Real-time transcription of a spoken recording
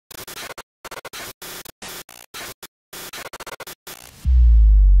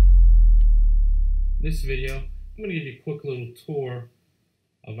In this video, I'm going to give you a quick little tour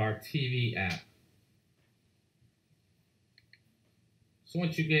of our TV app. So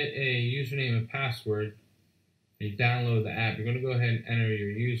once you get a username and password, and you download the app, you're going to go ahead and enter your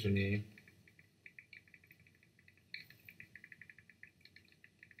username.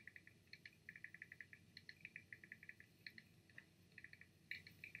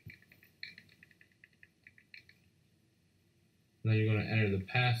 Then you're going to enter the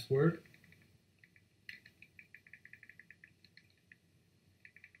password.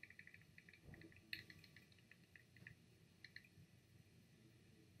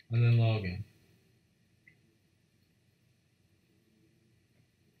 And then log in.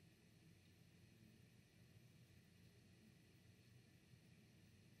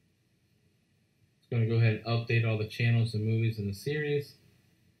 It's going to go ahead and update all the channels and movies in the series.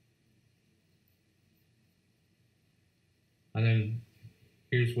 And then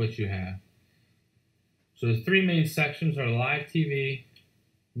here's what you have. So the three main sections are live TV,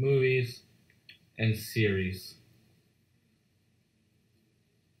 movies, and series.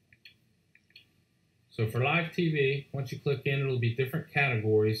 So for live TV, once you click in, it'll be different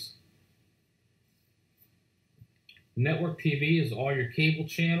categories. Network TV is all your cable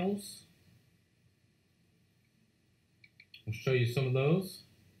channels. I'll show you some of those.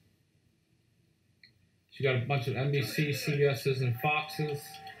 So you got a bunch of NBC, CBS's, and Fox's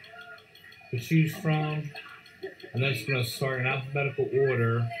to choose from. And then it's going to start in alphabetical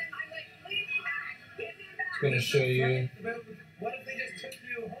order. It's going to show you.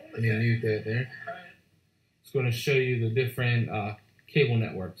 Let me mute that there. It's going to show you the different cable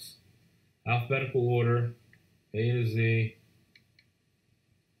networks. Alphabetical order, A to Z.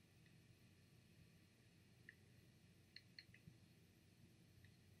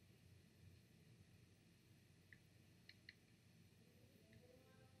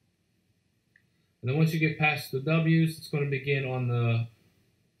 And then once you get past the W's, it's going to begin on the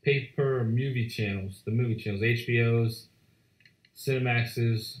pay-per-movie channels, the movie channels, HBO's,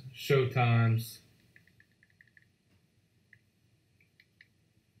 Cinemax's, Showtime's.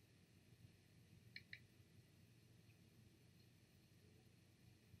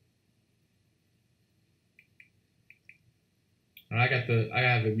 And I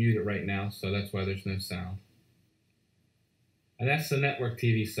have it muted right now, so that's why there's no sound. And that's the network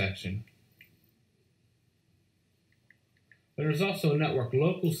TV section. But there's also a network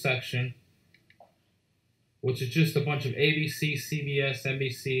local section, which is just a bunch of ABC, CBS,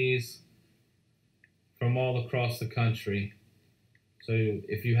 NBCs from all across the country. So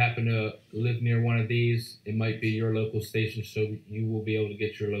if you happen to live near one of these, it might be your local station, so you will be able to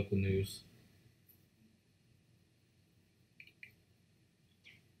get your local news.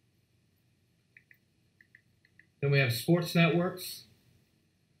 Then we have sports networks.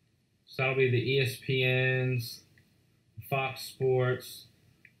 So that'll be the ESPNs, Fox Sports,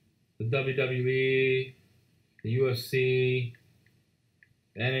 the WWE, the UFC,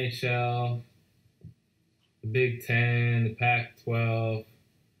 the NHL, the Big Ten, the Pac-12.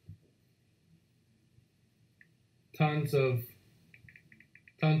 Tons of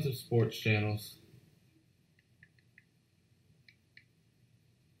sports channels.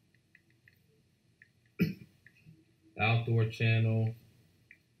 Outdoor channel.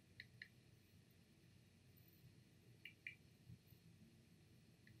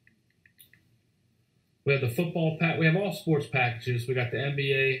 We have the football pack. We have all sports packages. We got the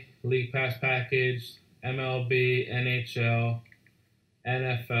NBA League Pass package, MLB, NHL,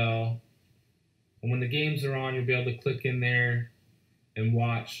 NFL. And when the games are on, you'll be able to click in there and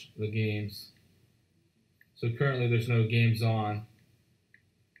watch the games. So currently there's no games on,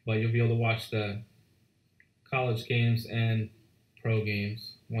 but you'll be able to watch the college games and pro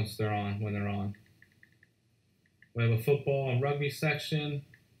games once they're on, when they're on. We have a football and rugby section.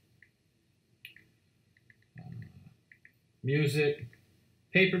 Music,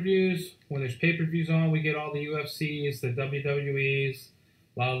 pay-per-views. When there's pay-per-views on, we get all the UFCs, the WWEs,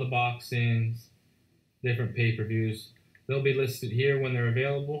 a lot of the boxings, different pay-per-views. They'll be listed here when they're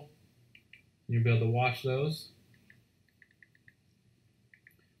available. You'll be able to watch those.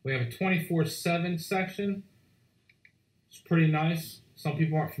 We have a 24/7 section. It's pretty nice. Some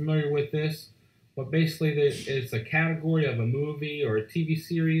people aren't familiar with this, but basically it's a category of a movie or a TV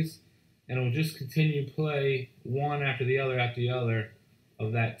series, and it'll just continue to play one after the other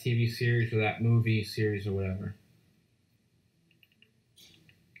of that TV series or that movie series or whatever.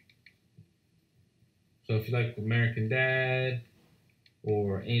 So if you like American Dad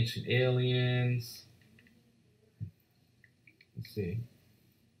or Ancient Aliens, let's see,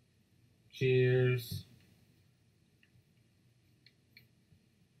 Cheers,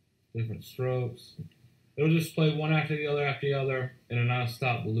 different strokes. It'll just play one after the other in a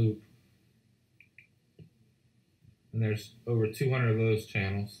non-stop loop. And there's over 200 of those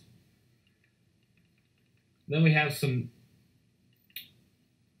channels. Then we have some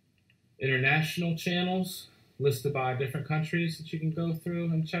international channels listed by different countries that you can go through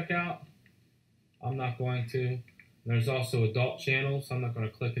and check out. I'm not going to. There's also adult channels. I'm not going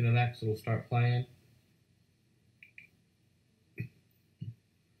to click into that because it'll start playing.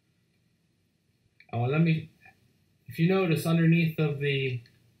 Oh, if you notice underneath of the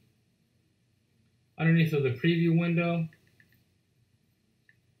preview window,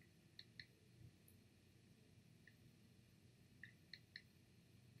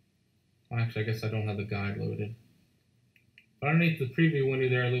 actually, I guess I don't have the guide loaded. But underneath the preview window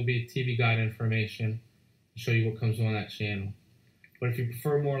there'll be TV guide information to show you what comes on that channel. But if you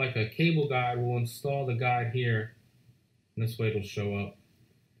prefer more like a cable guide, we'll install the guide here, and this way it'll show up.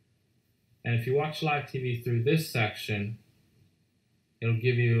 And if you watch live TV through this section, it'll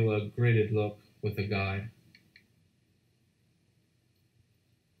give you a gridded look with a guide.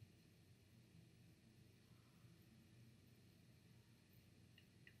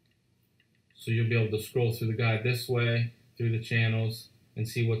 So you'll be able to scroll through the guide this way, through the channels, and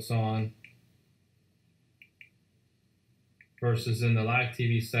see what's on. Versus in the live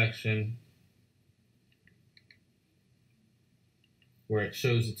TV section, where it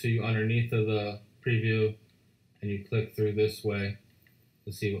shows it to you underneath of the preview, and you click through this way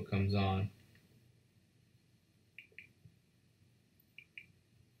to see what comes on.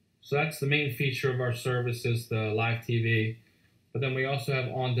 So that's the main feature of our service, is the live TV. But then we also have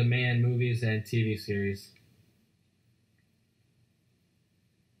on-demand movies and TV series.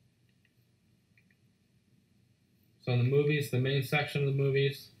 So in the movies, the main section of the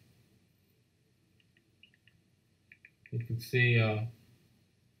movies, you can see the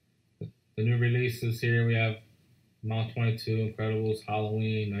new releases here. We have Mount 22, Incredibles,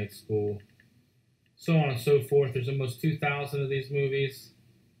 Halloween, Night School, so on and so forth. There's almost 2,000 of these movies.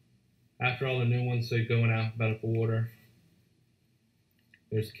 After all the new ones, they go in alphabetical order.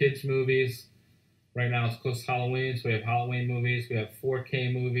 There's kids movies. Right now it's close to Halloween, so we have Halloween movies. We have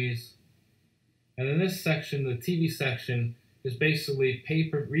 4K movies. And in this section, the TV section, is basically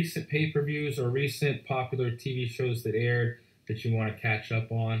recent pay-per-views or recent popular TV shows that aired that you want to catch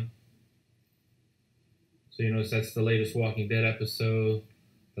up on. So you notice that's the latest Walking Dead episode,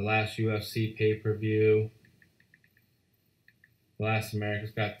 the last UFC pay-per-view, the last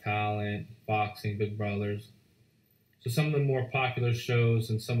America's Got Talent, boxing, Big Brothers. So some of the more popular shows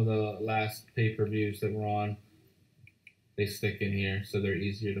and some of the last pay-per-views that were on, they stick in here, so they're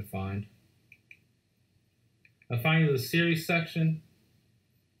easier to find. Now finally, the series section.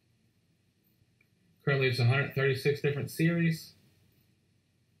 Currently, it's 136 different series.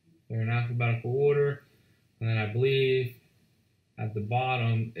 They're in alphabetical order. And then I believe at the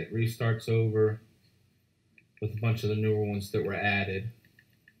bottom, it restarts over with a bunch of the newer ones that were added.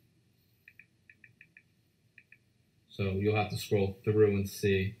 So you'll have to scroll through and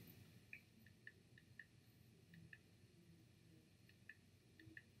see.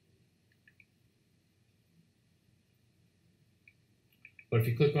 But if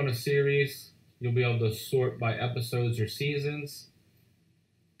you click on a series, you'll be able to sort by episodes or seasons.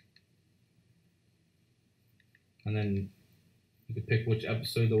 And then you can pick which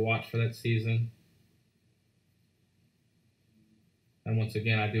episode to watch for that season. And once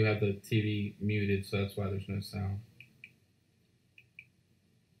again, I do have the TV muted, so that's why there's no sound.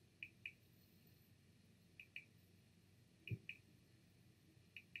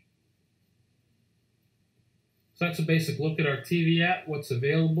 So that's a basic look at our TV app, what's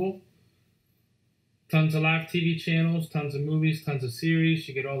available. Tons of live TV channels, tons of movies, tons of series.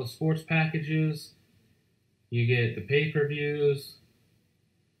 You get all the sports packages. You get the pay-per-views.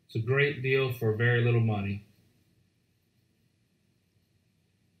 It's a great deal for very little money.